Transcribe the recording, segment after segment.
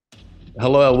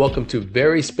Hello and welcome to a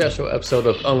very special episode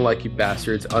of Unlike You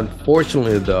Bastards.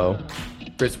 Unfortunately, though,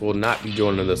 Chris will not be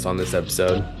joining us on this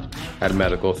episode. Had a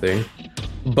medical thing.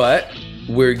 But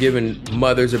we're giving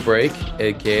mothers a break,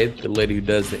 aka the lady who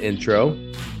does the intro,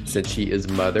 since she is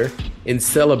mother, in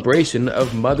celebration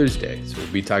of Mother's Day. So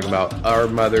we'll be talking about our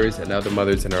mothers and other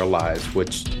mothers in our lives,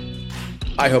 which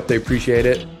I hope they appreciate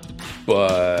it.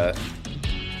 But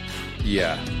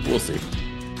yeah, we'll see.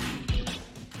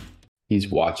 He's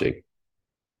watching.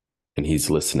 And he's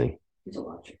listening. He's a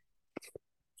watcher.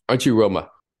 Aren't you, Roma?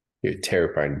 You're a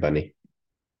terrifying bunny.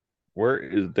 Where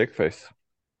is Dickface?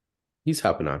 He's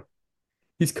hopping on.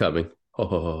 He's coming.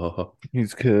 Oh.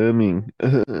 He's coming.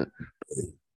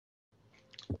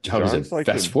 John's in like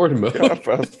fast forward mode. Yeah,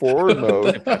 fast forward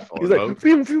mode. Fast forward He's like, mode.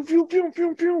 pew, pew, pew, pew,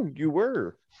 pew, pew. You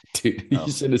were. Dude, you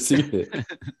should have seen it.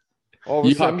 All of a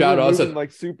You sudden, hopped out, you were all of a moving sudden-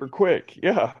 like super quick.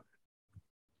 Yeah.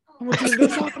 I'm gonna do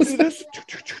this. I'm gonna do this.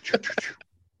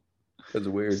 That's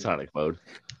weird. Sonic mode.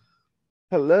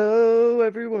 Hello,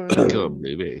 everyone. Come,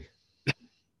 baby.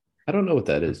 I don't know what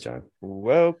that is, John.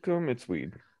 Welcome. It's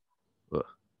weed.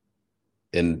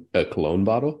 In a cologne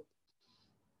bottle?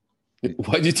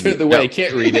 Why'd you turn it the way? No. I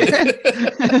can't read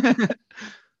it.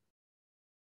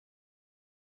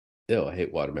 Ew, I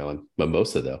hate watermelon.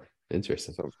 Mimosa, though.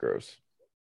 Interesting. Sounds gross.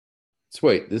 So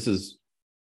wait, this is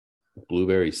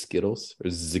blueberry Skittles or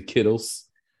Skittles?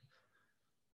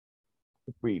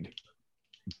 Weed.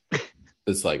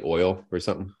 It's like oil or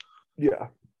something? Yeah.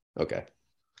 Okay.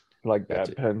 Like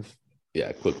Gotcha. dad pens.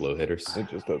 Yeah, quick low hitters. It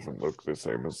just doesn't look the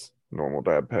same as normal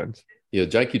dad pens. You know,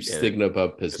 John keeps Yeah. sticking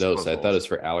up his It's nose. I puzzles. thought it was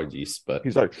for allergies, but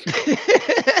He's like,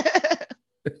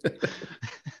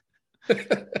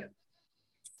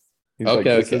 he's like,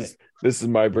 Okay, this okay. is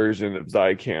my version of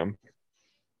Zycam.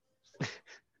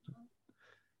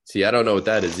 see, I don't know what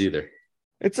that is either.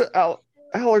 It's an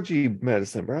allergy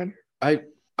medicine, Brian.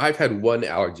 I've had one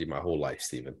allergy my whole life,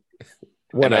 Steven.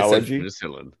 One And I said- allergy.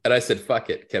 Penicillin. And I said, fuck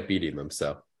it, kept eating them.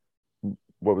 So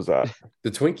What was that?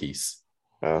 the Twinkies,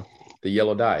 Oh, the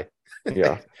yellow dye.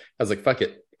 yeah. I was like, fuck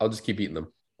it, I'll just keep eating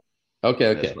them.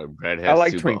 Okay, That's okay. why Brad has I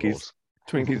like two Twinkies. buttholes.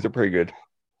 Twinkies are pretty good.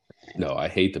 No, I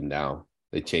hate them now.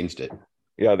 They changed it.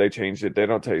 Yeah, they changed it. They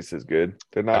don't taste as good.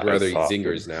 They're not I'd rather as eat soft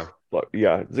Zingers as- now. But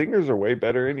yeah, Zingers are way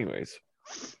better anyways.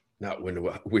 Not when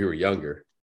we were younger.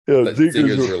 Yeah, But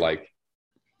Zingers were like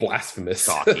blasphemous.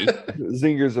 Saucy.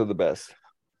 Zingers are the best.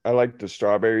 I like the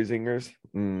strawberry Zingers.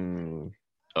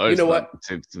 Oh, You it's know not-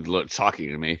 It's a little shocking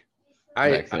to me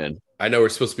back then. I know we're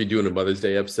supposed to be doing a Mother's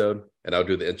Day episode, and I'll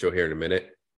do the intro here in a minute.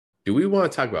 Do we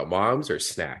want to talk about moms or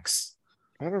snacks?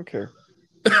 I don't care.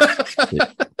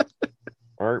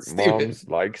 Aren't Steven. moms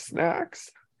like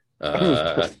snacks? No.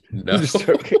 I'm just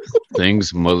joking.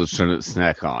 Things mothers shouldn't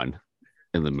snack on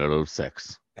in the middle of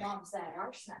sex. Moms that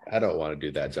are snack. I don't want to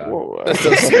do that, John. Whoa, That's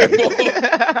so simple.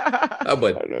 I'm I'm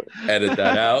I gonna know. edit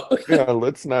that out. Yeah,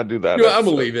 let's not do that. You know, I'm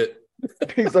gonna episode. leave it.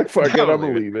 He's like, fuck it, I'll I'm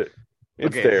gonna leave leave it.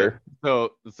 It's Okay, there.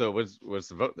 So what's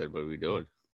the vote then? What are we doing?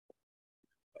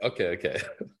 Okay.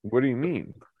 What do you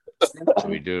mean? Are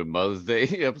we doing Mother's Day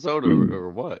episode or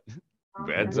what?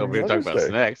 Brad's over here talking about Mother's Day.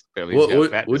 snacks. Apparently We'll- he's got we'll-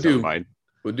 fatness we'll on do- mine.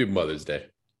 We'll do Mother's Day.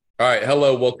 All right.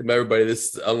 Hello. Welcome, everybody.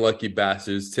 This is Unlucky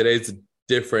Bastards. Today's a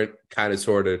different kind of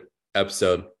sort of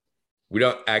episode. We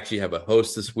don't actually have a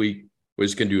host this week. We're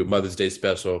just going to do a Mother's Day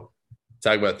special.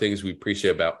 Talk about things we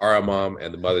appreciate about our mom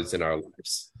and the mothers in our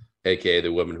lives, aka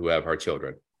the women who have our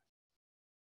children.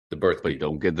 The birth But people.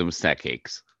 don't give them snack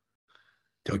cakes.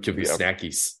 Don't give me Yeah.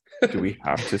 snackies. Do we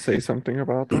have to say something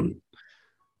about them?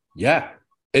 Yeah.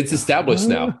 It's established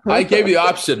now. I gave you the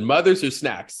option, mothers or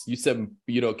snacks. You said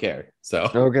you don't care. So,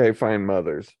 Okay, fine,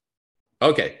 mothers.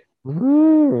 okay.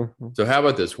 Ooh. So how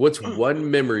about this? What's one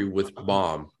memory with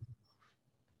mom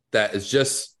that is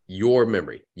just your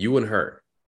memory, you and her,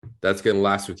 that's going to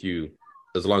last with you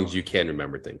as long as you can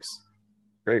remember things?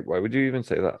 Great. Why would you even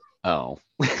say that? Oh.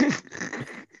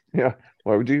 Yeah.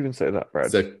 Why would you even say that,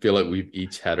 Brad? 'Cause I feel like we've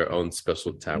each had our own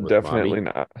special time with Definitely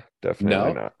mommy. not.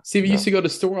 Definitely No? not. See, we No. used to go to the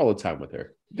store all the time with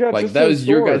her. Yeah, Like just that to the was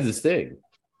your store. guys' thing.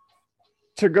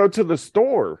 To go to the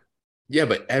store. Yeah,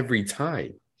 but every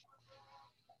time.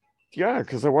 Yeah,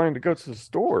 because I wanted to go to the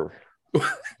store.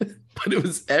 But it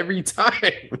was every time.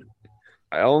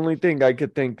 The only thing I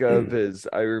could think Hmm. of is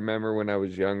I remember when I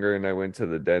was younger and I went to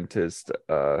the dentist,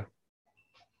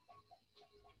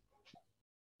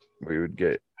 we would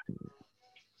get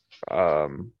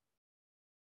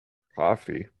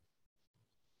coffee,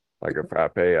 like a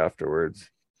frappe afterwards.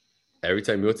 Every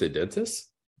time you went to the dentist?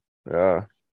 Yeah.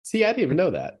 See, I didn't even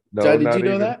know that. No, John, did not you know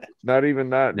even- that? Not even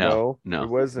that. No, It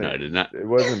wasn't. No, I did not. It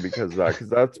wasn't because of that. Because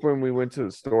that's when we went to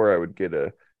the store. I would get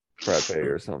a frappe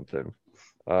or something.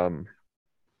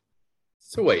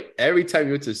 So wait, every time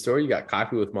you went to the store, you got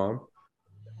coffee with mom?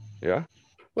 Yeah.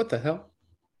 What the hell?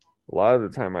 A lot of the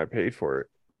time I paid for it.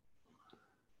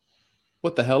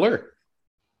 What the hell are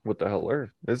What the hell,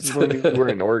 Earth? This is when you were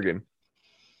in Oregon.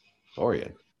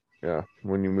 Oregon? Yeah,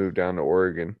 when you moved down to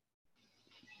Oregon.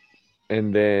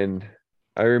 And then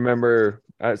I remember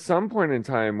at some point in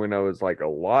time when I was like a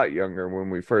lot younger, when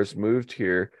we first moved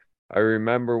here, I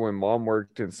remember when mom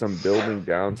worked in some building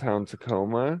downtown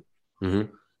Tacoma,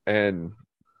 Mm-hmm. and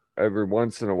every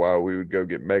once in a while we would go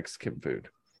get Mexican food.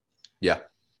 Yeah.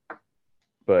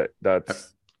 But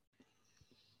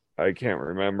I can't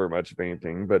remember much of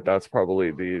anything, but that's probably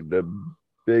the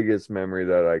biggest memory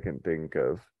that I can think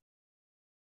of.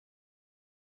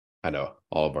 I know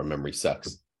all of our memory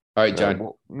sucks. All right, John.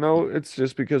 No, it's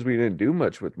just because we didn't do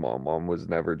much with mom. Mom was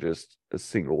never just a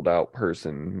singled out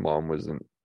person. Mom wasn't.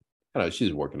 I know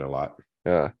she's working a lot.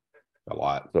 Yeah. A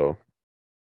lot. So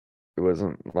it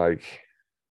wasn't like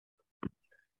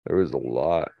there was a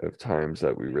lot of times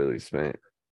that we really spent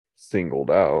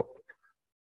singled out.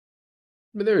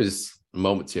 I mean, there's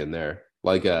moments here and there.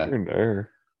 Like Here and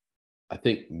there. I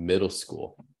think middle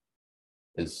school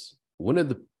is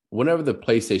whenever the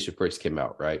PlayStation first came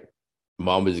out, right?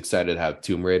 Mom was excited to have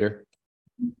Tomb Raider.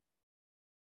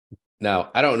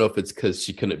 Now, I don't know if it's because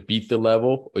she couldn't beat the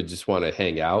level or just want to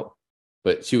hang out,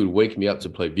 but she would wake me up to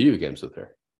play video games with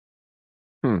her.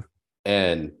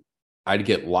 And I'd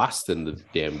get lost in the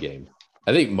damn game.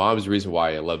 I think mom's the reason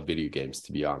why I love video games,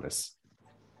 to be honest.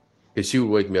 Because she would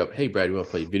wake me up, hey, Brad, you want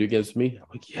to play video games with me? I'm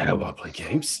like, yeah, I want to play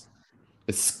games.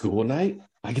 It's school night.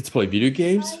 I get to play video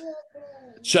games.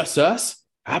 Just us?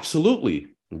 Absolutely.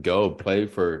 And go play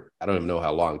for, I don't even know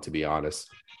how long, to be honest,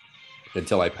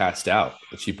 until I passed out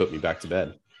and she put me back to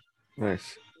bed.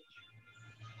 Nice.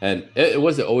 And it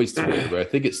wasn't always Tomb Raider, but I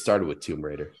think it started with Tomb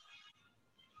Raider.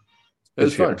 It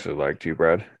was She fun. actually liked you,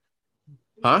 Brad.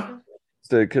 Huh?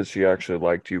 Because she actually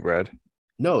liked you, Brad.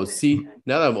 No, see,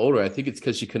 now that I'm older, I think it's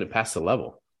because she couldn't pass the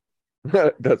level.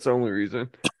 That's the only reason.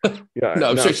 Yeah. No,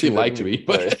 I'm now sure she doesn't liked even me,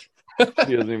 play. but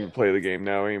She doesn't even play the game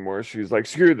now anymore. She's like,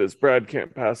 screw this. Brad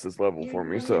can't pass this level for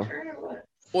me. So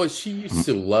well, she used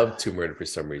to love Tomb Raider for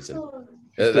some reason.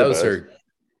 That Still was does. her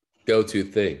go-to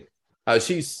thing.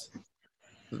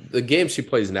 The games she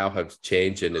plays now have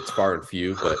changed and it's far and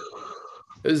few, but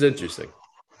it was interesting.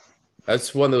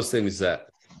 That's one of those things that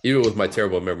even with my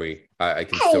terrible memory, I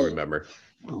can still remember.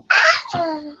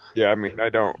 yeah, I mean, I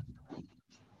don't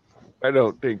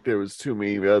think there was too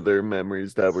many other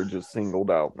memories that were just singled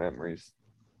out memories.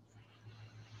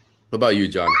 What about you,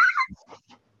 John?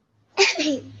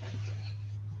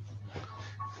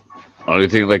 Only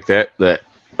thing like that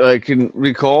I can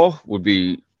recall would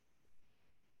be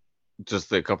just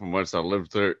the couple months I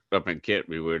lived there up in Kent.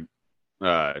 We would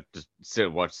just sit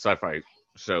and watch sci-fi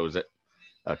shows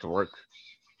after work.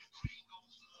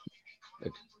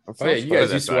 Oh yeah, you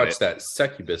guys That's used to about watch it. that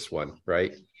Succubus one,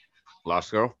 right?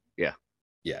 Lost Girl? Yeah.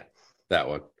 Yeah, that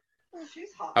one.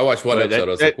 I watched one But episode.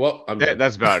 I was like, well, I'm done.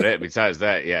 That's about it. Besides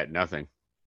that, yeah, nothing.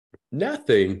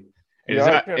 Nothing. It's Yeah,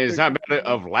 I not. can't It's think not matter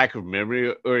of lack of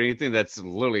memory or anything. That's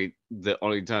literally the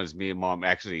only times me and mom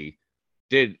actually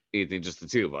did anything. Just the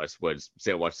two of us would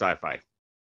sit and watch sci-fi.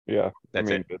 Yeah, That's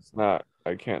I mean, it. it's not.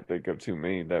 I can't think of too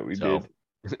many that we So,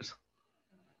 did.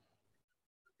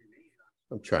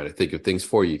 I'm trying to think of things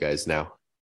for you guys now.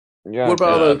 Yeah, What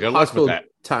about all the good luck with hospital that.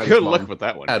 times Good Mom luck with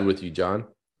that one. had with you, John?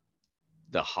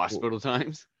 The hospital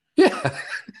times Yeah,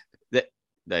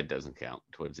 that doesn't count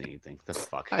towards anything. The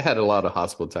fuck. I had a lot of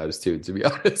hospital times too, to be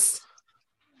honest.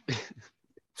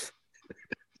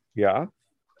 yeah,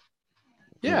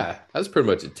 Yeah, that was pretty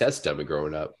much a test dummy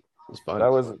growing up. It was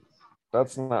fun.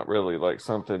 that's not really like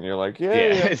something you're like,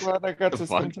 yeah, Yeah, I'm glad I got the to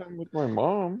fuck. spend time with my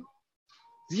mom.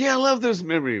 Yeah, I love this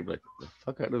memory. Like the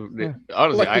fuck out of Yeah.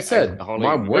 honestly, Like you said, I hardly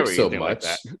Mom worked remember so anything like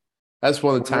much. that. That's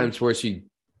one of the times where she,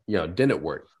 didn't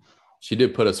work. She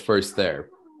did put us first there.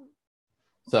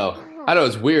 So I know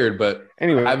it's weird, but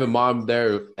Anyway, I have a mom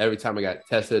there every time I got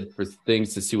tested for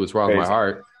things to see what's wrong with my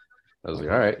heart. I was like,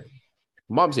 all right,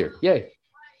 mom's here. Yay.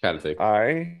 Kind of thing.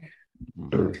 I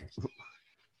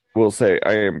will say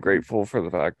I am grateful for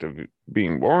the fact of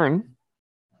being born,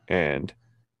 and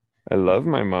I love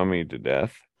my mommy to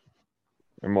death.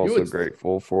 I'm also would-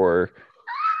 grateful for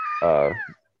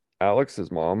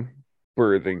Alex's mom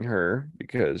birthing her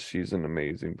because she's an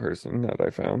amazing person that I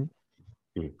found.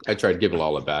 I tried giving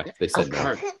all it back. They said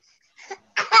no.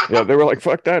 Yeah, they were like,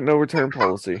 fuck that, no return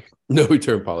policy. No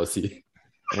return policy.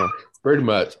 Yeah. Pretty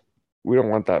much. We don't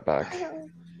want that back.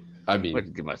 I I'm mean, going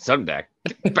to get my son back.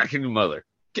 Get back in your mother.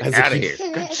 Get As a out of kid-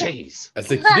 here. Good jeez. I was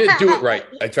like, you didn't do it right.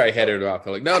 I tried heading her off.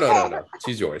 I'm like, no.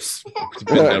 She's yours. I've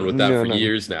been done with that No, for no.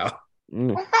 years now.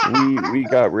 We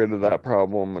got rid of that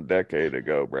problem a decade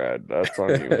ago, Brad. That's on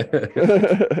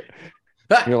you.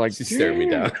 You're like, she stared me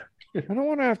down. I don't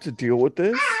want to have to deal with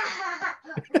this.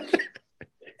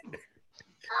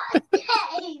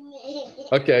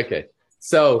 Okay.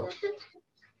 So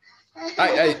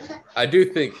I do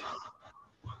think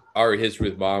our history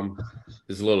with mom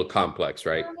is a little complex,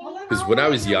 right? Because when I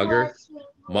was younger,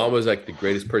 mom was like the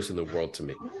greatest person in the world to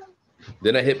me.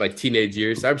 Then I hit my teenage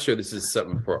years. I'm sure this is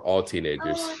something for all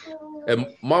teenagers. And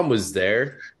mom was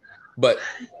there, but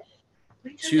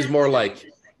she was more like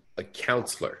a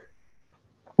counselor.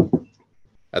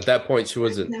 At that point, she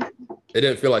wasn't, it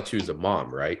didn't feel like she was a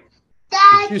mom, right?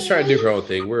 She was trying to do her own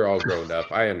thing. We're all grown up.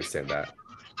 I understand that.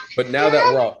 But now that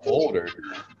we're all older,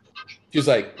 she's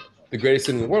like the greatest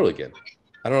thing in the world again.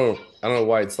 I don't know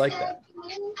why it's like that.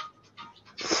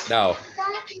 Now,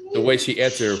 the way she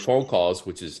answered her phone calls,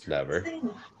 which is never,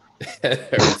 her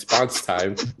response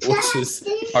time, which is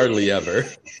hardly ever,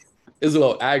 is a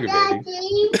little aggravating.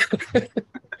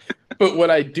 But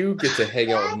when I do get to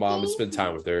hang out with mom and spend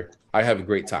time with her, I have a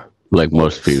great time. Like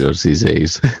most females these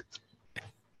days.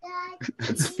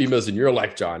 It's females in your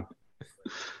life, John.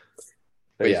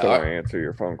 They Yeah, still don't answer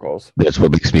your phone calls. That's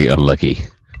what makes me unlucky.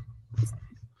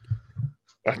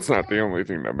 That's not the only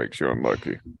thing that makes you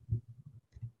unlucky.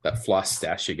 That floss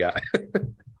stash you got.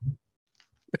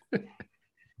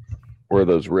 Or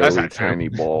those That's really not true. tiny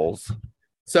balls.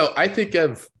 So I think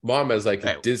of mom as like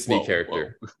a Hey, Disney whoa,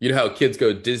 character. You know how kids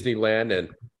go to Disneyland and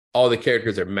all the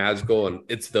characters are magical and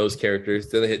it's those characters.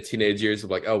 Then they hit teenage years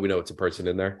of like, oh, we know it's a person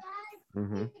in there.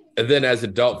 Mm-hmm. And then as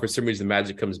adult, for some reason, the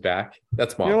magic comes back.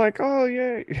 That's mom. You're like, oh,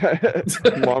 yay.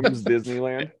 Mom's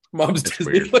Disneyland. Mom's That's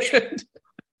weird. Disneyland.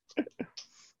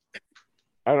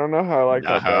 I don't know how I like that.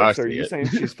 Not how I Beth. Are see you it. saying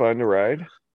she's fun to ride?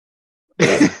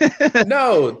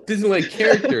 No, Disneyland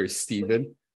characters,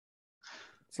 Steven.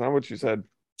 It's not what you said.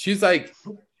 She's like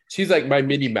my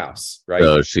Minnie Mouse, right?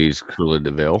 So she's Cruella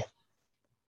DeVille.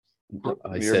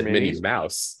 I You're said Minnie Minnie?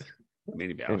 Mouse.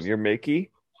 Minnie And Mouse. you're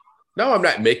Mickey? No, I'm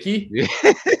not Mickey.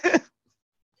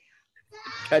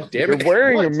 God damn You're it.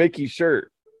 wearing What? a Mickey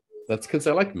shirt. That's because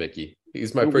I like Mickey.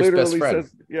 He's my It first best literally friend.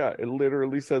 Says, yeah, it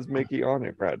literally says Mickey on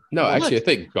it, Brad. No, What? actually, I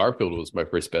think Garfield was my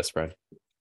first best friend.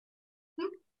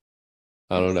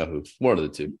 I don't know who. One of the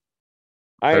two.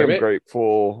 I am Kermit?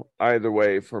 grateful either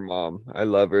way for mom. I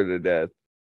love her to death.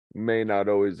 May not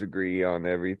always agree on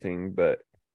everything, but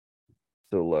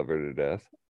still love her to death.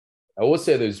 I will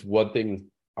say there's one thing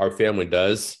our family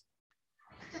does,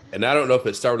 and I don't know if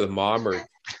it started with mom or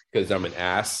because I'm an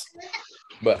ass,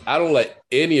 but I don't let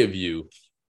any of you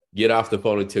get off the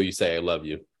phone until you say I love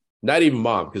you. Not even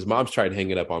mom, because mom's tried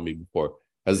hanging up on me before.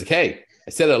 I was like, hey,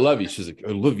 I said I love you. She's like,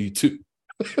 I love you too.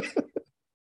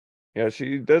 Yeah,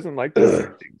 she doesn't like to say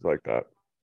things like that.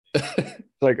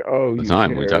 It's like, oh, you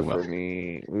time we care talk for about?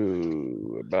 me.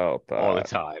 Ooh, about that. All the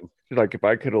time. She's like, if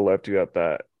I could have left you at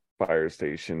that fire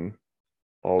station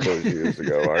all those years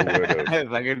ago, I would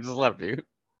have. I could just left you.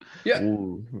 Yeah.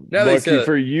 Ooh, Now they lucky said-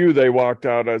 for you, they walked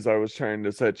out as I was trying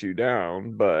to set you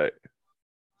down, but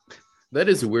That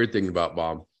is a weird thing about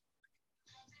mom.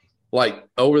 Like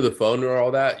over the phone or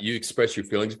all that, you express your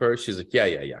feelings for her. She's like,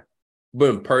 yeah. But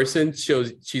in person,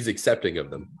 she's accepting of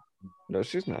them. no,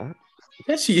 she's not.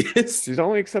 Yeah, she is. She's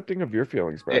only accepting of your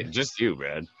feelings, Hey, Brad. just you,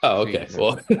 man. Oh, okay.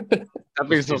 Well, That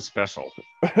makes so special.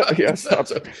 Yeah, stop.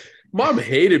 Mom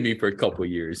hated me for a couple of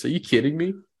years. Are you kidding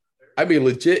me? I mean,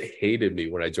 legit hated me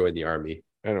when I joined the army.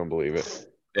 I don't believe it.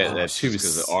 Yeah, Oh, that's she was-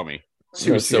 because of the army. She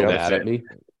No, was she so loved mad it. at me.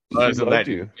 She So loved that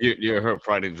you. you're her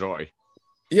pride and joy.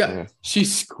 Yeah, she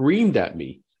screamed at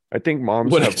me. I think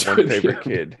moms When I have one joined the favorite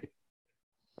army. kid.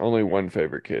 Only one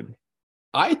favorite kid.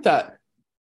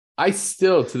 I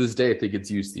still to this day think it's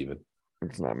you, Steven.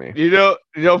 It's not me. You know,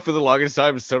 for the longest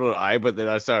time, so did I. But then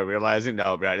I started realizing,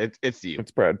 no, Brad, it's you.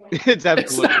 It's Brad. It's It's not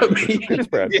absolutely me. It's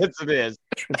Brad. yes, it is.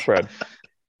 It's Brad.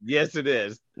 Yes, it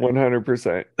is.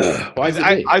 100%. Why is it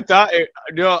me? I thought,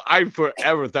 I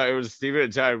forever thought it was Steven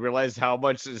until I realized how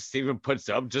much Steven puts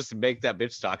up just to make that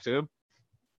bitch talk to him.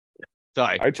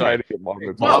 Sorry, I try to get mom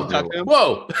to Mom, talk to talk me. to him.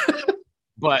 Whoa.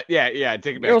 But yeah,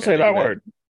 take it back. You don't say I take that it back. word.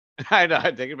 I know,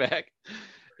 I take it back.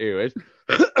 Anyways,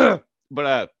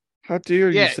 but How dare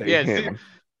you Yeah, say yeah, him?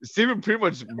 Steven pretty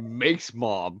much makes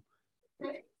mom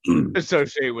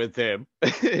associate with him.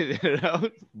 You know?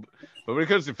 But when it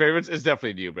comes to favorites, it's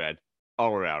definitely you, Brad.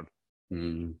 All around.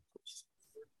 Mm.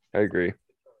 I agree.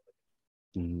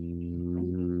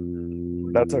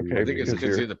 Mm. That's okay. I think it's Because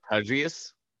because you're the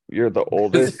pudgiest. You're the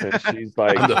oldest, and she's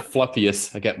I'm like, the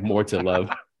fluffiest. I got more to love.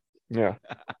 yeah.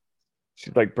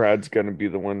 She's like, Brad's gonna be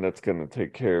the one that's gonna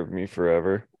take care of me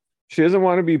forever. She doesn't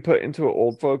want to be put into an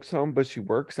old folks home, but she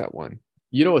works at one.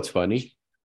 You know what's funny?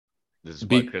 This is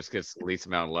Be- why Chris gets the least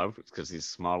amount of love. It's because he's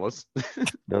smallest.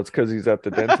 No, it's because he's at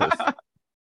the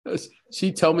dentist.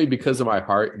 She told me because of my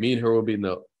heart, me and her will be in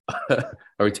the a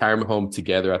retirement home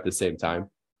together at the same time.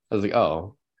 I was like,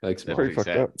 oh, thanks, That's Mom. Pretty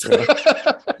pretty fucked sad.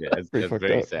 up. Yeah. Yeah, Pretty that's fucked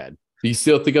very up. sad. Do you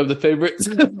still think I'm the favorite?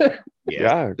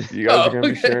 Yeah, you guys are gonna be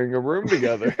okay. sharing a room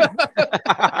together.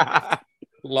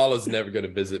 Lala's never gonna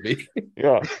visit me.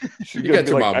 Yeah, she's You gonna got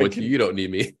be your like, mom with you. You don't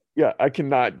need me. Yeah, I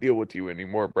cannot deal with you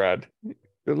anymore, Brad.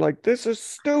 They're like, this is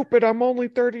stupid. I'm only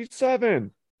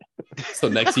 37. So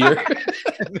next year,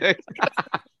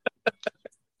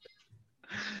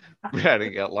 Brad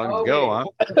ain't got long to go,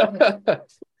 huh?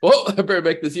 well, I better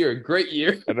make this year a great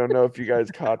year. I don't know if you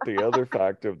guys caught the other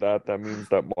fact of that. That means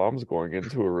that mom's going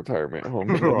into a retirement home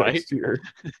Right. next year.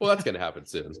 Well, that's gonna happen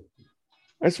soon.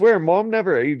 I swear, mom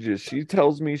never ages. She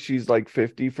tells me she's like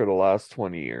 50 for the last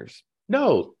 20 years.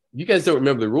 No, you guys don't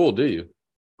remember the rule, do you?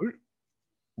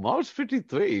 Mom's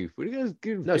 53. What do you guys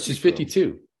give? No, she's 50 from?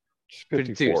 52. She's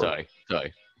 52. 54.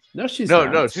 Sorry. No, she's No,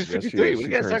 not. no, she's Yes, she 53. is. What are She you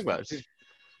guys turns- talking about?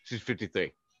 She's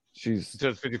 53. She's She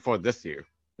turns 54 this year.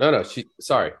 No.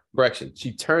 Sorry, correction.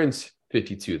 She turns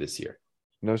 52 this year.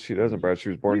 no, she doesn't, Brad. She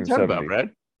was What are born you in talking 70. about, Brad?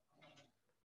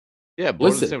 Yeah, born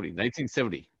Listen. in 70,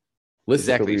 1970. Listen,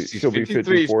 Exactly. She'll be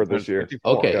 54 this year.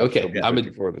 Okay, Yeah, okay. she'll be I'm a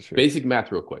 54 this year. basic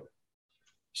math real quick.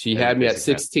 She Yeah, had me at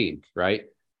basic math. 16, right?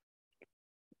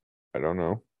 I don't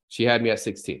know. She had me at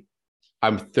 16.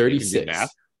 I'm You can do 36. math.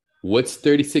 What's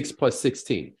 36 plus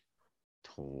 16?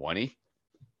 20.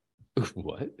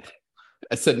 What?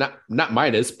 I said not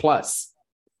minus, plus.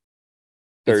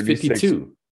 It's 36.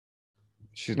 52.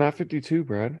 She's not 52,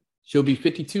 Brad. She'll be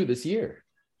 52 this year.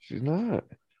 She's not.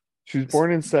 She was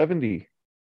born in 70.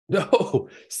 No,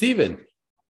 Steven,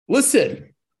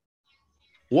 listen.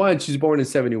 One, she's born in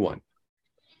 71.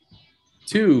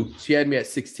 Two, she had me at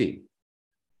 16.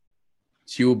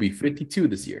 She will be 52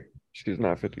 this year. She's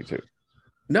not 52.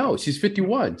 No, she's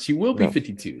 51. She will be No.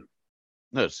 52.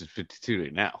 No, she's 52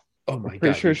 right now. Oh my Pretty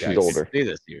god. sure you she's guys. older. Stay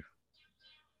this year.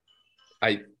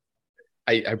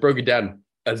 I broke it down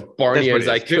as Barney That's what as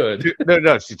it I is. could.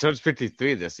 No, she turns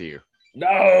 53 this year.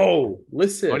 No,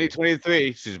 listen.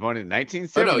 2023. She's born in Oh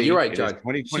 1970. no, you're right, It is John.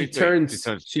 2023. She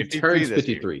turns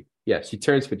 53. Yeah, she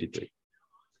turns 53.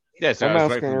 Yeah, so I'm I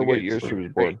was asking right her from the what beginning. year she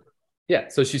was born. Yeah,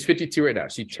 so she's 52 right now.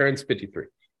 She turns 53.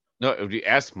 No, if you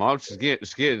ask mom, she's gonna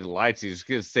lie to you. She's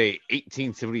gonna say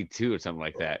 1872 or something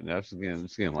like that. No, she's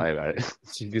gonna lie about it.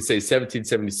 She could say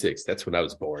 1776. That's when I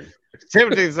was born.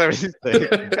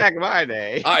 1776. Back in my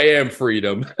day. I am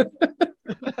freedom.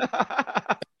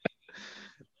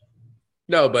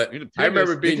 No, but I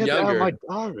remember being younger. My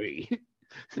diary. I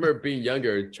remember being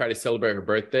younger and trying to celebrate her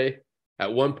birthday.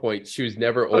 At one point, she was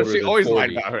never Oh, older she than always lied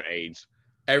 40. about her age.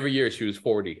 Every year she was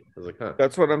 40. I was like, huh.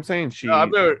 That's what I'm saying. She.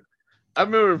 No, I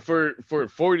remember for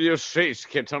 4 years straight, she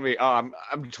kept telling me, "Oh,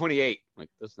 I'm 28." I'm like,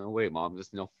 there's no way, mom.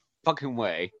 There's no fucking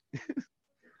way.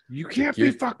 You can't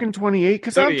You're- be fucking 28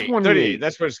 because I'm 38, 28. 38.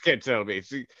 That's what she kept telling me.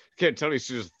 She kept telling me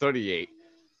she was 38.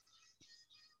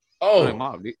 I'm Oh, like,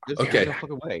 mom, there's okay. no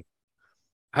fucking way.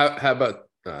 how about,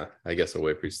 I guess I'll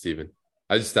wait for you, Steven.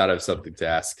 I just thought of something to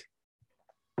ask.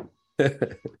 How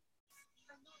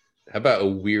about a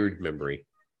weird memory?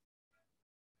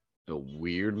 A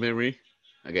weird memory.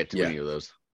 I got too Yeah. many of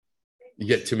those. You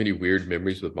get too many weird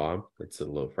memories with mom? That's a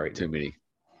little Too frightening. many.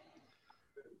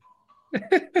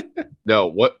 No,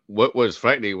 what was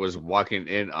frightening was walking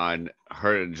in on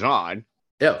her and John.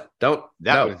 Yeah, don't.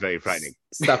 That no. was very frightening.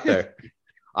 Stop there.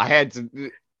 I had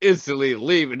to instantly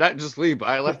leave, and not just leave, but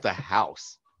I left the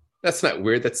house. That's not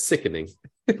weird. That's sickening.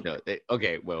 No,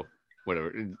 okay, well,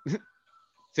 whatever.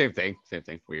 Same thing.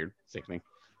 Weird, sickening.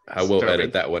 I will Disturbing.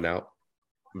 edit that one out.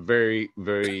 Very,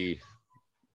 very.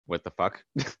 What the fuck?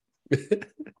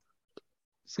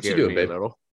 Scared doing, me babe? a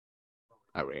little.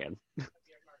 I ran,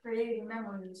 Creating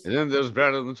memories. and then there was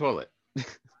Brad on the toilet.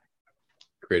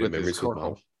 Creative With his memories with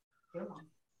cornhole. mom.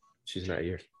 She's not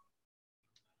here.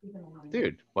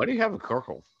 Dude, why do you have a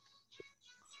corkle?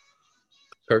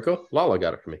 Kirkle? Lala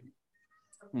got it for me.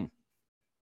 Hmm.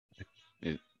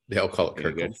 It- They all call it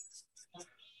Very Kirkle.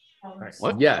 good.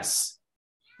 What? Yes.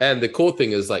 And the cool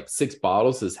thing is like 6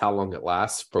 bottles is how long it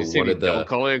lasts for You see one me of double the.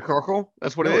 calling it a corkle?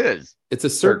 That's what No. it is. It's a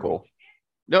circle.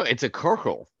 No, it's a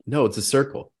corkle. No, it's a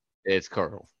circle. It's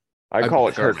corkle. I call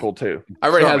it German. Kirkle too. I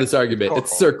already had German. this argument.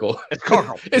 It's Corkle. circle. It's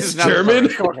corkle. It's This is not a German?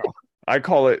 corkle. I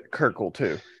call it Kirkle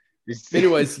too. You see-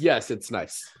 Anyways, yes, it's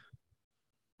nice.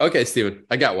 Okay, Steven,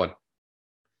 I got one.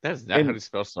 That's not And- how to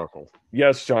spell circle.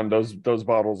 Yes, John. Those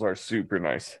bottles are super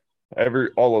nice.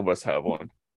 All of us have one.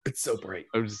 It's so bright.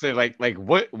 I'm just saying, like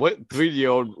what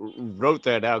 3-year-old wrote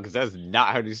that out? Because that's not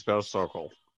how you spell circle.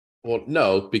 Well,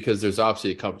 no, because there's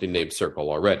obviously a company named Circle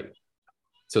already.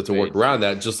 So to work They- around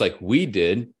that, just like we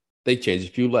did, they changed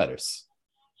a few letters.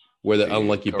 We're the The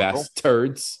unlucky Circle?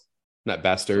 bastards, not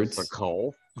bastards. The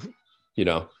coal. You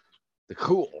know, The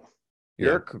cool.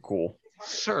 You're cool.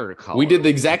 Sure, the color. we did the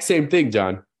exact same thing,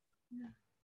 John.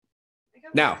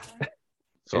 Now,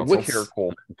 Circle. what's-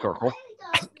 Circle. Circle.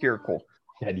 Circle.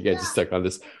 God, you guys are stuck on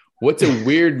this. What's a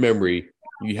weird memory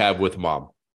you have with mom?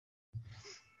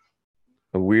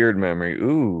 A weird memory.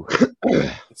 Ooh.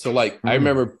 So, like, I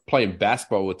remember playing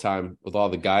basketball one time with all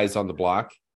the guys on the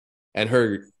block, and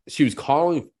she was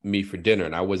calling me for dinner,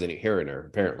 and I wasn't hearing her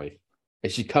apparently.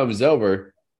 And she comes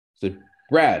over, said,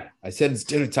 "Brad, I said it's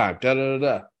dinner time." Da da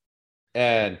da da.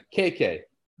 And KK,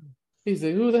 he's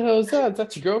like, "Who the hell is that? Is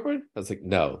that your girlfriend?" I was like,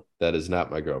 "No, that is not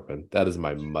my girlfriend. That is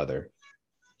my mother."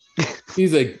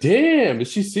 He's like, "Damn, is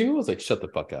she single?" I was like, "Shut the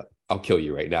fuck up. I'll kill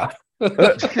you right now." I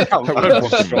would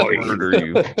fucking murder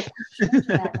you.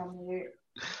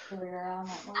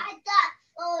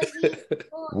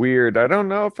 Weird. I don't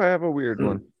know if I have a weird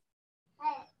one.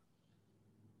 I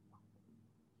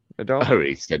I don't.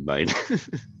 already said mine.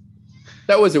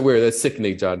 That wasn't weird. That's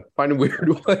sickening, John. Find a weird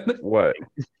one. What?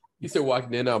 You said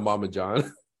walking in on Mama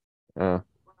John. Yeah,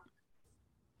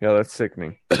 that's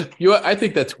sickening. You know what? I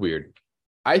think that's weird.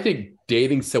 I think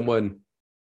dating someone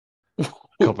A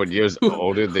couple of years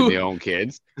older than your own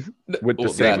kids. With the well,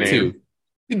 same that name. too.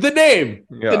 The name.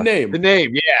 Yeah. The name. The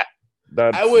name, yeah.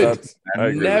 That's, I would I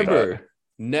agree with that.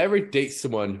 never date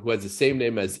someone who has the same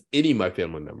name as any of my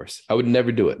family members. I would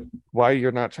never do it. Why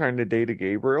you're not trying to date a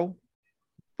Gabriel?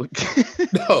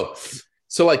 No.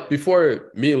 So like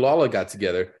before me and Lala got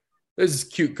together, there's this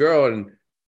cute girl and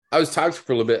I was talking to her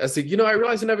for a little bit. I said, I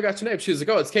realized I never got your name. She was like,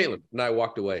 "Oh, it's Caitlin." And I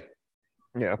walked away.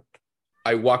 Yeah.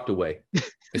 I walked away.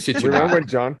 I shit you Remember not. when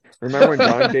John? Remember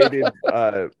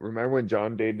when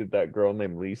John dated that girl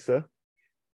named Lisa?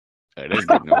 I didn't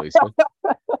get no Lisa.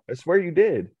 I swear you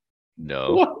did.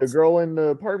 No. What? The girl in the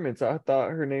apartments. I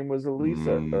thought her name was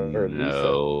Elisa. Or Lisa.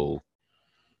 No.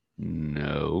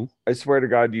 No. I swear to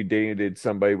God, you dated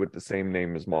somebody with the same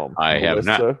name as mom. I have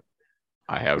not. Melissa.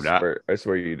 I have not. I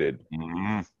swear you did.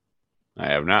 I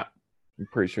have not. I'm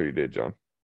pretty sure you did, John.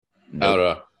 I don't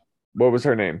know. What was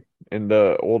her name in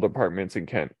the old apartments in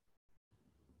Kent?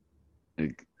 I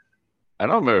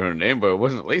don't remember her name, but it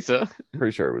wasn't Lisa.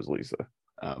 Pretty sure it was Lisa.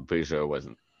 I'm pretty sure it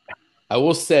wasn't. I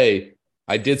will say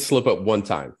I did slip up one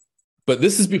time, but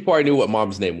this is before I knew what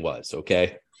mom's name was.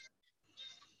 Okay.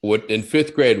 What in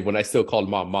 5th grade, when I still called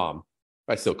mom,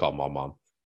 I still called mom,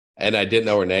 and I didn't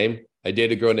know her name. I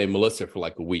dated a girl named Melissa for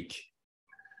like a week.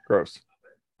 Gross.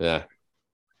 Yeah.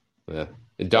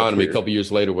 It dawned on me a weird. couple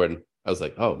years later when I was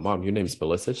like, "Oh, mom, your name's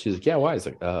Melissa." She's like, "Yeah, why?" I was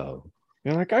like, "Oh."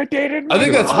 You're like, I dated. I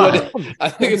think my that's mom. what. I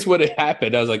think it's what it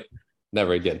happened. I was like,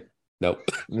 "Never again." Nope.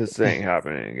 This ain't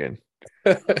happening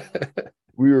again.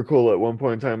 We were cool at one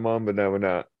point in time, mom, but now we're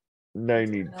not. Now you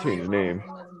need to change the name.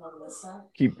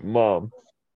 Keep mom,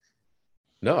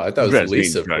 No, I thought it was That's being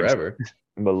Lisa judged. forever.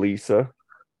 Melissa,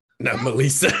 Not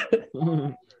Melissa.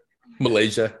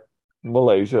 Malaysia.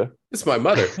 Malaysia. It's my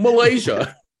mother.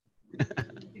 Malaysia.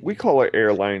 We call it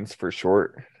airlines for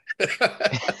short.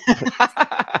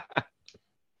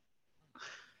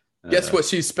 Guess what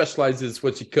she specializes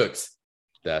what she cooks?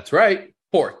 That's right.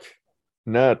 Pork.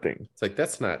 Nothing. It's like,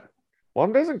 that's not.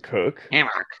 Mom doesn't cook.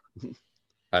 Hammock.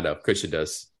 I know. Christian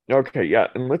does. Okay, yeah,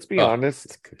 and let's be Oh, honest.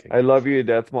 it's cooking. I love you to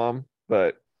death, mom,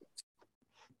 but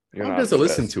you're Mom not doesn't the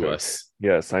listen best to cook. us.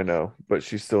 Yes, I know, but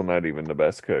she's still not even the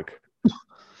best cook. What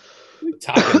are you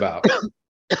talking about?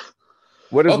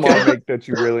 What does Okay. mom make that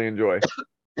you really enjoy?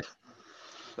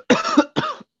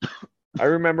 I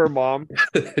remember mom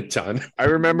John.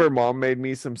 made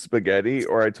me some spaghetti,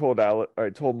 or I told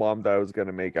mom that I was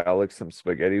gonna make Alex some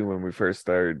spaghetti when we first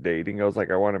started dating. I was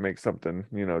like, I want to make something,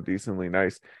 decently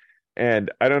nice. And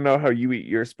I don't know how you eat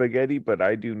your spaghetti, but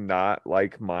I do not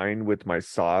like mine with my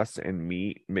sauce and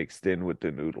meat mixed in with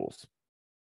the noodles.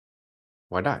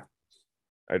 Why not?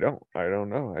 I don't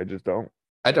know. I just don't.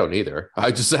 I don't either.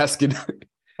 I just asking.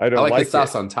 I I don't like like the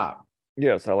sauce it. on top.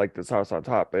 Yes, I like the sauce on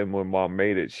top. And when mom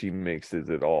made it, she mixes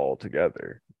it all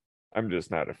together. I'm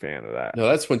just not a fan of that. No,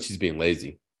 that's when she's being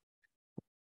lazy.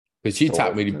 Because she So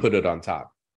taught me to what- put it on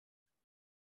top.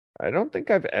 I don't think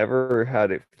I've ever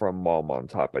had it from mom on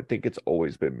top. I think it's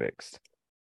always been mixed.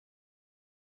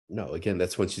 No, again,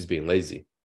 that's when she's being lazy.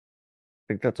 I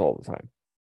think that's all the time.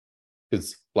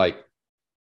 Because, like,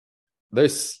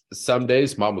 there's some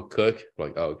days mom would cook.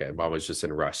 Like, oh, okay, mom was just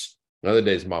in a rush. And other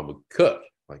days mom would cook.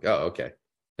 Like, oh, okay.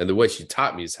 And the way she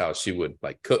taught me is how she would,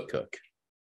 like, cook.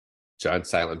 John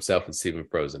silent himself and Stephen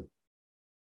frozen.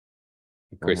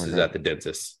 Chris my is God. at the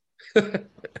dentist.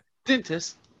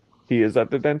 Dentist. He is at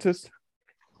the dentist.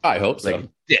 I hope so. Like a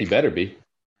dick. He better be.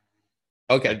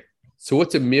 Okay. So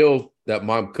what's a meal that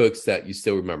mom cooks that you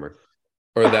still remember?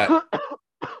 Or that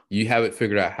you haven't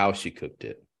figured out how she cooked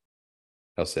it?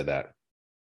 I'll say that.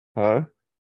 Huh?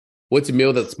 What's a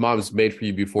meal that's mom's made for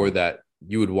you before that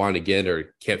you would want again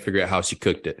or can't figure out how she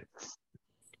cooked it?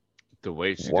 The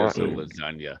way she What? does her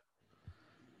lasagna.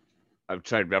 I've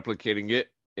tried replicating it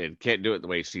and can't do it the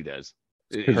way she does.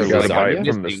 Because Her you gotta buy lasagna?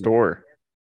 it from the store.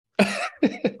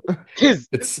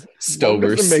 It's Mom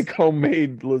Stover's. doesn't make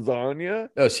homemade lasagna.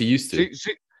 Oh, she used to.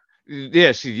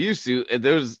 She used to. And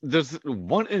there's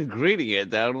one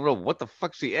ingredient that I don't know what the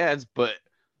fuck she adds, but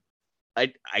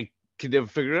I can never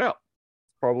figure it out.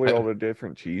 Probably all the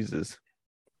different cheeses.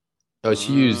 Oh,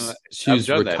 she used I've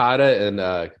done that. ricotta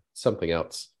and something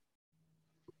else.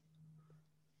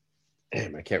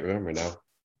 Damn, I can't remember now.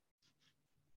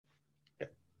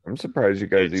 I'm surprised you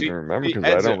guys She- even remember she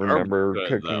because I adds don't an herb remember to it,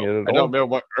 cooking though. it at I all. don't know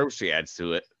what herb she adds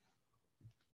to it.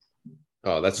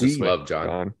 Oh, that's just Weed, love,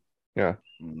 John.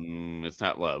 It's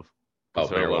not love. Oh,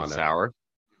 It's a little marijuana. sour.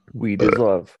 Weed is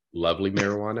love. Lovely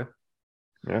marijuana.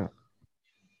 Yeah.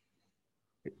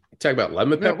 You talk about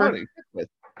lemon pepper?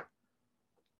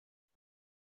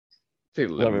 Say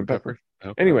Lemon pepper.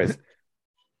 Okay. Anyways,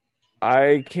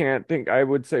 I can't think. I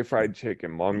would say fried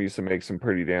chicken. Mom used to make some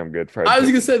pretty damn good fried I was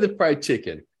chicken. gonna say the fried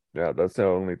chicken. Yeah, that's the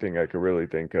only thing I could really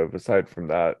think of. Aside from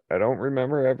that, I don't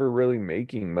remember ever really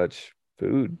making much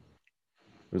food.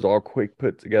 It was all quick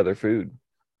put together food.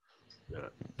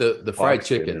 The fried Box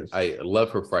chicken. dinners. I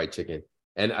love her fried chicken,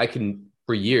 and I can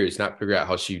for years not figure out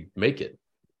how she make it.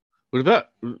 What about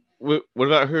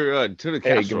her tuna Egg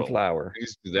and casserole? flour. I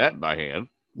used to do that by hand.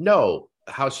 No,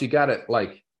 how she got it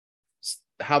like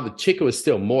how the chicken was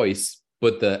still moist,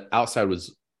 but the outside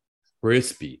was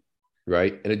crispy,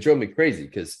 right? And it drove me crazy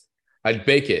because I'd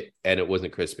bake it and it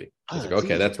wasn't crispy. I was Oh, like, okay,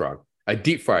 geez. that's wrong. I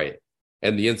deep fry it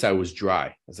and the inside was dry.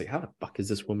 I was like, how the fuck is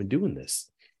this woman doing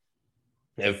this?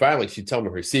 And finally, she told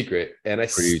me her secret, and I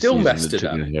still messed it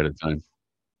up. ahead of time.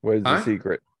 What is Huh? the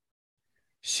secret?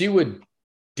 She would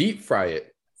deep fry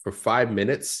it for 5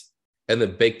 minutes and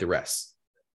then bake the rest.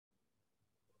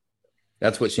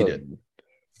 That's what she did.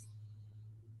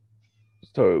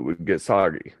 So it would get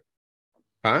soggy.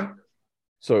 Huh?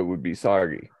 So it would be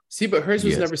soggy. See, but hers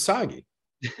was Yes. never soggy.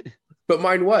 But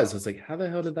mine was. I was like, how the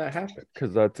hell did that happen?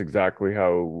 Because that's exactly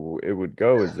how it would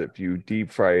go. Is if you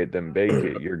deep fry it then bake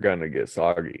it, you're gonna get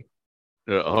soggy.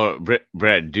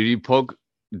 Brad, do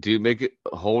you make it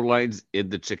whole lines in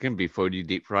the chicken before you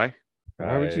deep fry?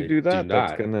 Why would you I do that?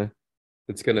 not.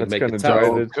 That's Gonna make gonna it dry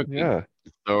tough. the Cooking. yeah.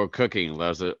 So cooking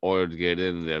allows the oil to get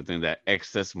in there. Then that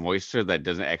excess moisture that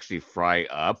doesn't actually fry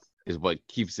up is what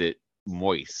keeps it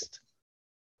moist.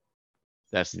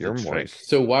 That's You're the trick. moist.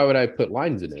 So why would I put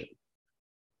lines in it?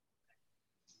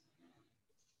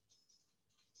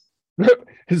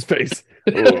 His face.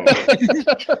 And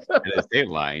I say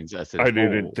lines. I said I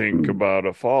didn't whole. think about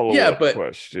a follow-up Yeah, but-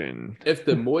 question. If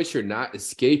the moisture not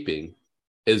escaping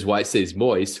is why it stays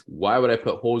moist, why would I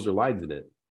put holes or lines in it?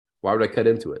 Why would I cut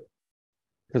into it?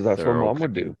 Because that's what They're mom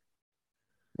would okay. do.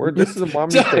 This is a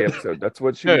Mommy's Day episode. That's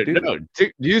what she would do. No,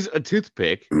 use a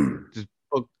toothpick. Just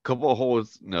poke a couple of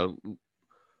holes,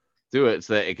 through it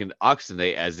so that it can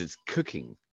oxidate as it's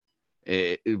cooking.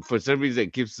 For some reason,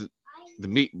 it keeps the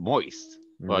meat moist.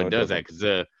 No, Well, it it does doesn't. that because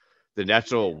the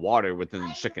natural water within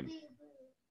the chicken.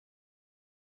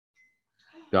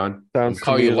 John, Sounds I'll to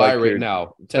call me you a like liar right you're-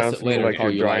 now. Test Sounds it to me later. like Call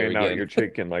you're you a liar drying out again. your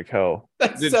chicken like hell.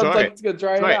 That Then sounds try like it. it's gonna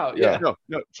dry it Try it. out. Yeah. Yeah.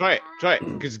 No, try it,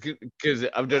 because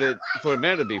I've done it for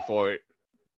Amanda before,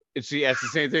 and she asked the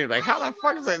same thing, like, "How the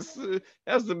fuck is that?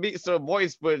 How's the meat so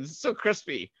moist but it's so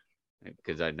crispy?"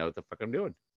 Because I know what the fuck I'm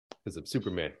doing. Because I'm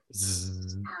Superman.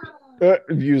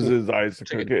 Use his eyes to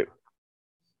cook it.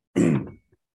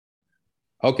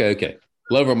 Okay.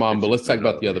 Love our mom, but let's talk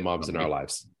about the other moms in our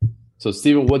lives. So,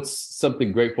 Steven, what's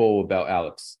something grateful about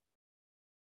Alex?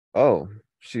 Oh,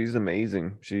 she's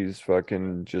amazing. She's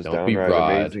fucking just Don't be downright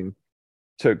broad. amazing.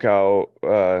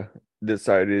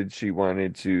 Decided she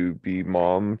wanted to be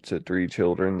mom to 3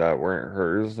 children that weren't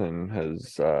hers and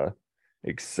has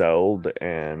excelled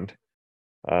and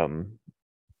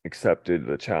accepted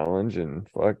the challenge, and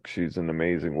fuck, she's an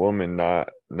amazing woman.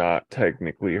 Not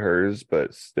technically hers,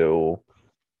 but still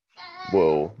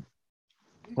will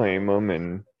claim them,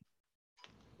 and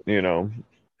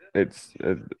it's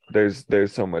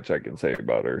there's so much I can say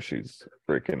about her. She's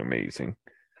freaking amazing.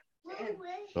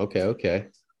 Okay.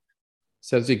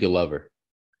 Sounds like you love her.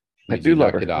 I Means do you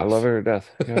love knocked her. it I off. love her to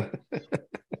death. Yeah.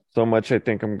 So much I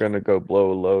think I'm gonna go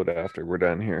blow a load after we're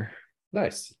done here.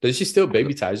 Nice. Does she still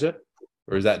baby Tyja?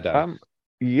 Or is that done?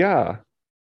 Yeah.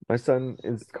 My son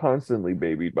is constantly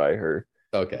babied by her.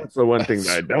 Okay. That's the one thing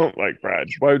that I don't like, Brad.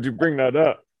 Why would you bring that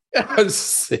up? I was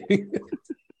saying.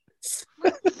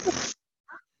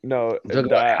 No, You talking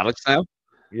about Alex now?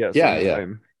 yes, Yeah.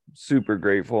 I'm super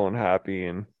grateful and happy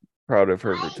and proud of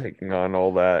her for taking on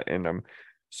all that. And I'm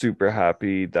super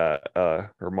happy that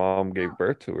her mom gave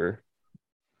birth to her.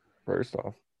 First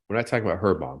off, We're not talking about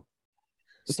her mom.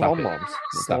 it's Stop all it. moms.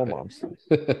 It's Stop all it. moms.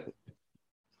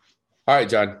 All right,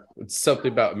 John. It's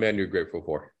something about a man you're grateful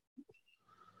for.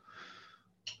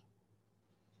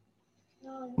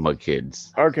 My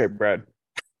kids. Okay, Brad.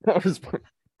 That was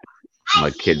My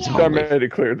kids I only. made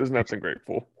it clear. There's nothing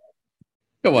grateful.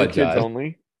 Come Your on, kids John.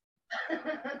 only.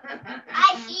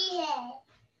 I see it.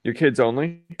 Your kids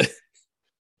only.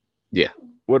 Yeah.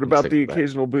 What about Let's the think about it.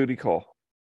 occasional booty call?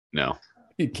 No.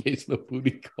 In case no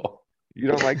booty call. You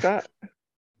don't like that? That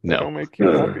No. don't make you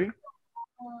happy?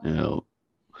 No.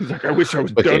 He's like, I wish I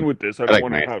was Okay, done with this. I don't like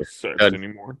want to my have sex done.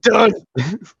 anymore. Done.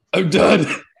 I'm done.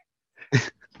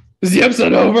 Is the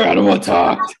episode over? I don't want to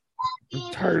talk.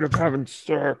 I'm tired of having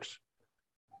sex.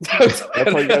 That's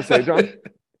all you gotta say, John?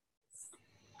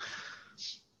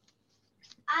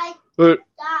 I But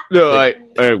got no,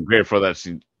 I'm grateful that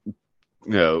she,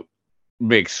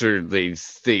 makes sure they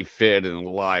stay fit and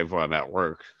alive while I'm at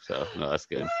work. So no, that's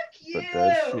good. But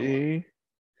does she?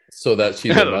 So that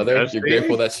she's I a don't mother? know, You're see?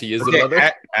 grateful that she is a Okay,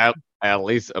 mother? at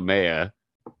least Amaya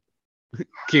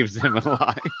keeps them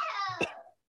alive.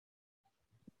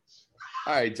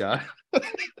 All right, John.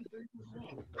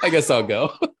 I guess I'll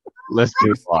go. Let's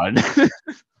move on.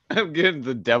 I'm getting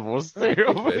the devil's stare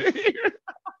over here.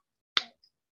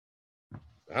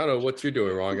 I don't know what you're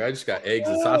doing wrong. I just got eggs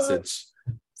and sausage.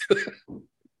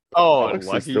 Oh, Alex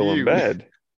is lucky still you. in bed.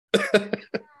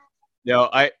 No,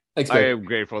 Thanks, I babe. am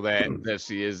grateful that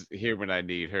she is here when I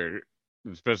need her,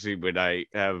 especially when I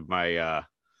have my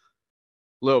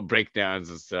little breakdowns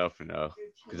and stuff,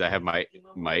 because I have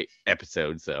my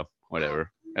episode. So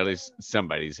whatever, at least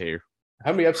somebody's here.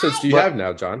 How many episodes do you have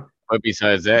now, John? But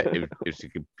besides that, if she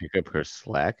could pick up her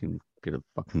slack and get a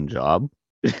fucking job.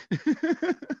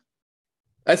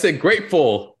 I said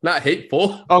grateful, not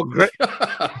hateful. Oh, great!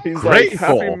 He's like,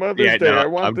 Grateful. Happy Mother's Day. I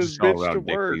want I'm this just all bitch to around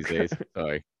dick work. these days.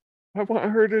 Sorry. I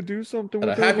want her to do something And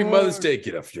with a her happy Mother's life. Day.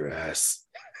 Get off your ass.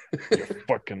 You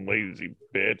fucking lazy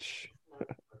bitch.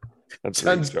 That's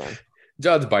John's- right, John.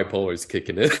 John's bipolar is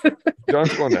kicking in.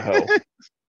 John's going to hell.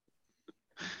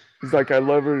 He's like, I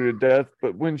love her to death,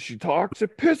 but when she talks,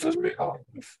 it pisses me off.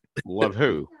 Love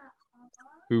who?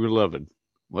 Who we loving?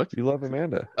 What? You love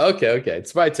Amanda. Okay.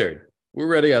 It's my turn. We're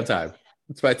running out of time.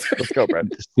 It's my turn. Let's go, Brad.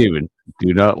 Steven,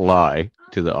 do not lie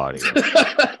to the audience.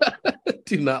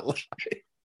 Do not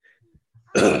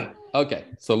lie. Okay,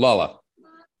 so Lala.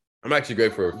 I'm actually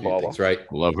grateful for a few Lala. things, right?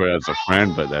 Love her as a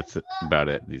friend, but that's about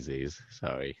it these days.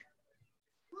 Sorry. It's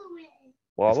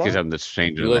because Lala? I'm the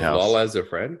stranger You in the love house. Lala as a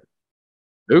friend?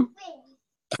 Who?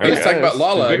 I was talking about guess.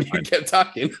 Lala and She's you a kept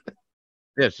talking.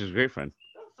 Yeah, she's a great friend.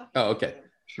 Oh, okay.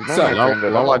 She's not So, my friend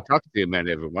at Lala all. talks to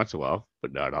Amanda every once in a while,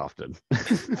 but not often.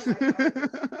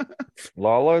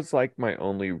 Lala is like my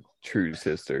only true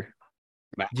sister.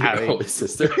 Your only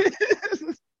sister.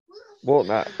 Well,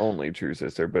 not only true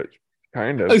sister, but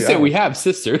kind of. I say yeah. we have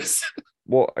sisters.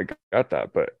 Well, I got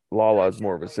that, but Lala is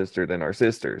more of a sister than our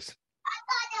sisters.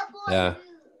 Yeah.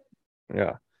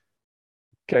 Yeah.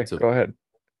 Okay, So- go ahead.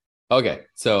 Okay,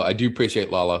 so I do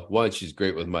appreciate Lala. One, she's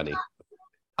great with money.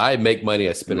 I make money,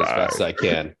 I spend as fast as I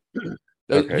can.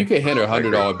 Okay. You can hand her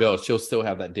 $100 bill, she'll still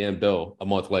have that damn bill a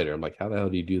month later. I'm like, how the hell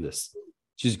do you do this?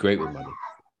 She's great with money.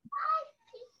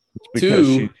 Because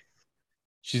Two,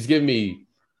 she's given me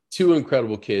 2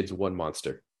 incredible kids, 1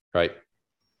 monster, right?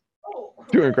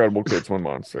 two incredible kids, one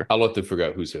monster. I'll let them figure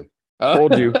out who's who.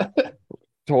 Told you.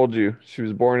 Told you. She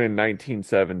was born in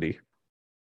 1970.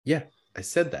 Yeah, I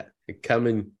said that.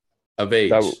 Coming of age,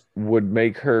 That would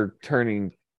make her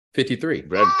turning 53.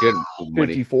 Brad, good money.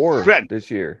 54 Brad. this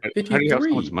year. How do you have so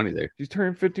 53. much money there? She's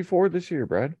turning 54 this year,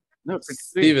 Brad. No,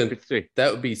 Steven. 53.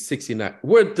 That would be 69.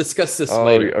 We'll discuss this Oh,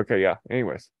 later. okay, yeah.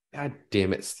 Anyways. God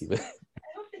damn it, Steven.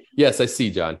 Yes, I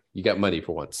see, John. You got money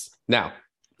for once. Now,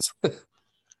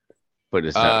 But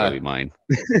it's not really mine.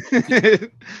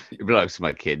 It belongs to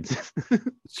my kids.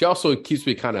 she also keeps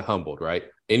me kind of humbled, right?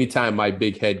 Anytime my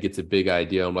big head gets a big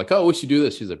idea, I'm like, oh, we should do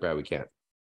this. She's like, Brad, we can't.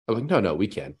 I'm like, no, we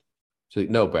can. She's like,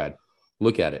 no, Brad,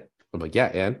 look at it. I'm like, yeah,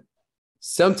 and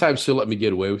sometimes she'll let me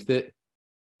get away with it,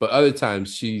 but other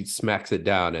times she smacks it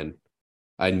down and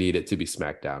I need it to be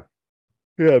smacked down.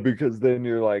 Yeah, because then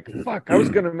you're like, fuck, I was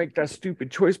gonna make that stupid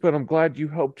choice, but I'm glad you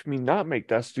helped me not make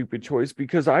that stupid choice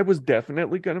because I was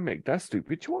definitely gonna make that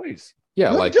stupid choice.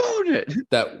 Yeah, I'm like doing it.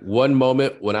 that one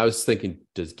moment when I was thinking,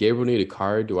 does Gabriel need a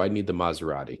car? Do I need the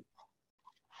Maserati?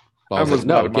 Well, I was like, almost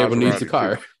no, bought a Gabriel needs a Maserati,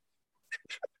 car. too.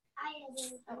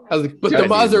 I was like, but I the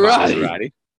need a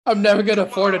Maserati. I'm never gonna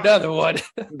afford another one.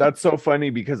 That's so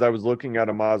funny because I was looking at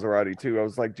a Maserati too. I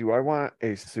was like, do I want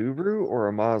a Subaru or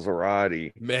a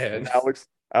Maserati? Man, And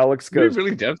Alex We goes,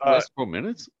 really done for the last 4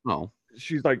 minutes? No.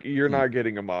 she's like, you're not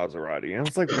getting a Maserati. And I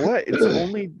was like, what? It's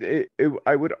only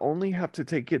I would only have to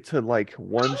take it to like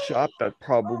one shop that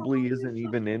probably isn't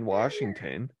even in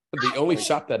Washington. the only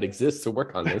shop that exists to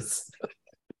work on this.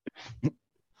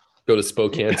 Go to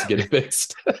Spokane to get it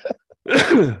fixed.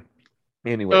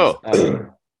 Anyways,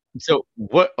 So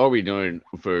what are we doing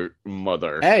for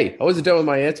Mother? Hey, I wasn't done with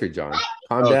my answer, John.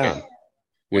 Calm Okay. down with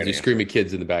Good your answer. screaming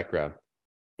kids in the background.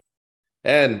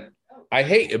 And I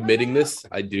hate admitting this,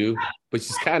 I do, but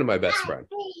she's kind of my best friend.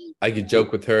 I could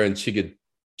joke with her and she could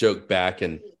joke back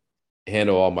and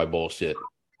handle all my bullshit.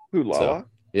 who Lala? So,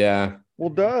 yeah, Well,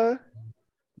 duh.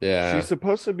 yeah. She's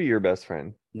supposed to be your best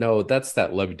friend. No, that's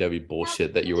that lovey-dovey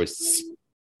bullshit that you were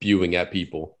spewing at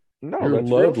people. No, Your that's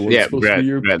loved real one's shit. supposed to be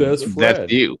your best friend.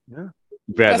 That's you. Yeah.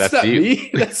 Brad, That's that's not you. me.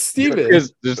 That's Steven.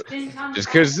 Just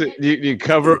because you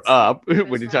cover up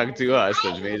when you're talking to us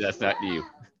doesn't mean that's not you.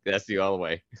 That's you all the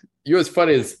way. You know what's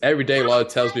funny is every day Lala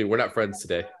tells me we're not friends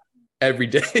today. Every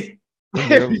day.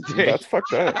 Every day. That's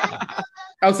fucked up.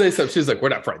 I'll say something. She's like, we're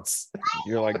not friends.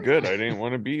 You're like, good. I didn't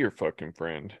want to be your fucking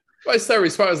friend. I started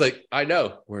responding. I was like, I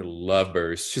know. We're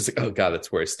lovers. She's like, oh, God,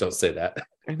 that's worse. Don't say that.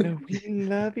 I know we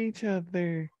love each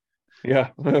other. Yeah,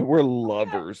 we're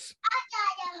lovers.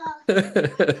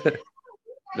 That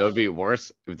would be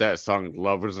worse if that song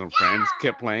 "Lovers and Friends"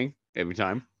 kept playing every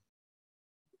time.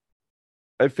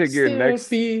 I figured next.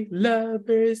 Be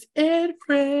lovers and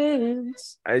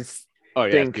friends. I s- Oh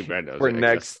yeah, think Steve Brad knows for it, I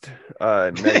next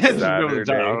guess. next No,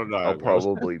 Saturday, I don't know how I'll it goes.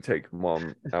 probably take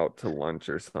mom out to lunch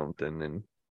or something and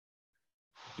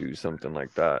do something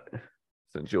like that.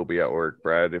 Since you'll be at work,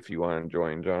 Brad, if you want to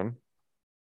join, John.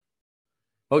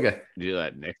 Okay. Do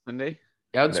that next Monday.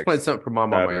 Yeah, I'll just Next plan something for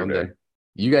mom on my own Saturday. then.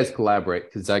 You guys collaborate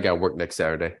because I got work next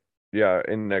Saturday. Yeah,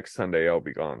 and next Sunday I'll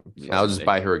be gone. So I'll just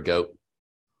buy her a goat.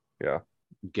 Go.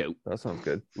 that sounds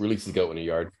good. Release the goat in the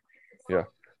yard.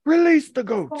 Release the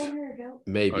goat. How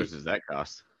Maybe. much does that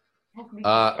cost?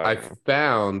 I don't know.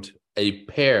 found a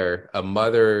pair, a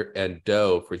mother and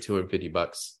doe, for $250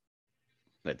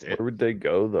 That's it. Where would they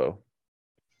go though?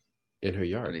 in her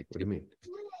yard. What do you mean?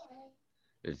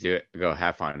 Just do it. Go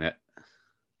half on it.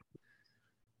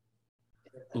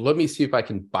 Let me see if I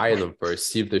can buy them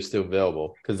first, see if they're still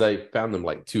available. Because I found them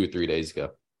like 2 or 3 days ago.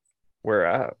 Where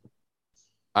at?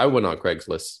 I went on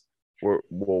Craigslist.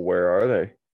 Where are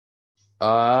they?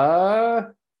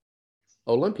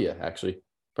 Olympia, actually,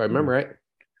 if I remember right.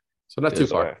 So not too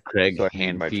Just far. Craig So I need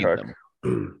hand my feed truck.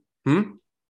 them.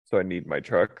 So I need my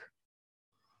truck.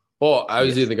 Well, I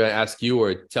was Yes. either going to ask you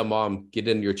or tell mom, get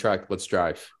in your truck, let's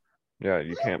drive. Yeah,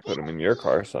 you can't put them in your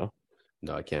car, so.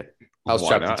 No, I can't. I was Why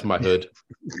strapped not? into my hood.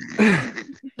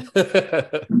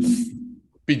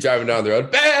 Be driving down the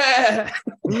road. Bah!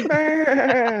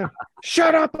 Man,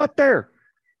 shut up there.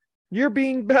 You're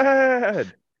being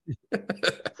bad.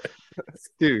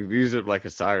 Dude, use it like a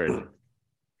siren.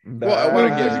 Well, I want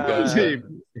to get Bad. a goat.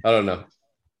 I don't know.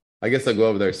 I guess I'll go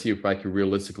over there, see if I can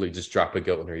realistically just drop a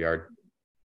goat in her yard.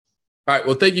 All right.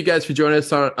 Well, thank you guys for joining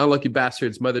us on Unlucky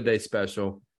Bastards Mother Day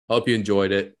special. Hope you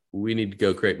enjoyed it. We need to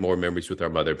go create more memories with our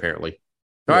mother, apparently.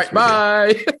 All Yes,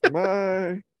 right. Bye.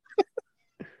 Bye.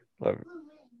 Love it.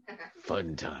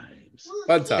 Fun times.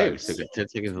 Fun Hey, we times. still got 10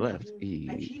 seconds left.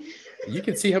 You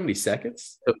can see how many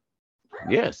seconds?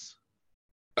 Yes.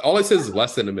 All it says is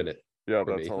less than a minute. Yeah,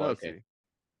 For that's me. all I Okay. see.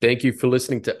 Thank you for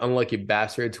listening to Unlucky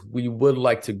Bastards. We would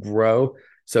like to grow.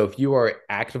 So if you are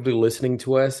actively listening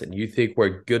to us and you think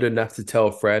we're good enough to tell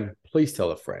a friend, please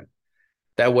tell a friend.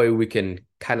 That way we can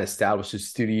kind of establish a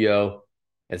studio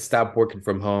and stop working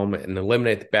from home and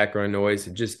eliminate the background noise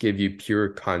and just give you pure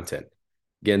content.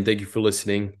 Again, thank you for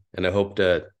listening, and I hope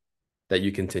that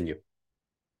you continue.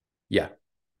 Yeah.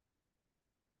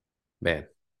 Man,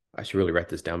 I should really write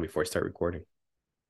this down before I start recording.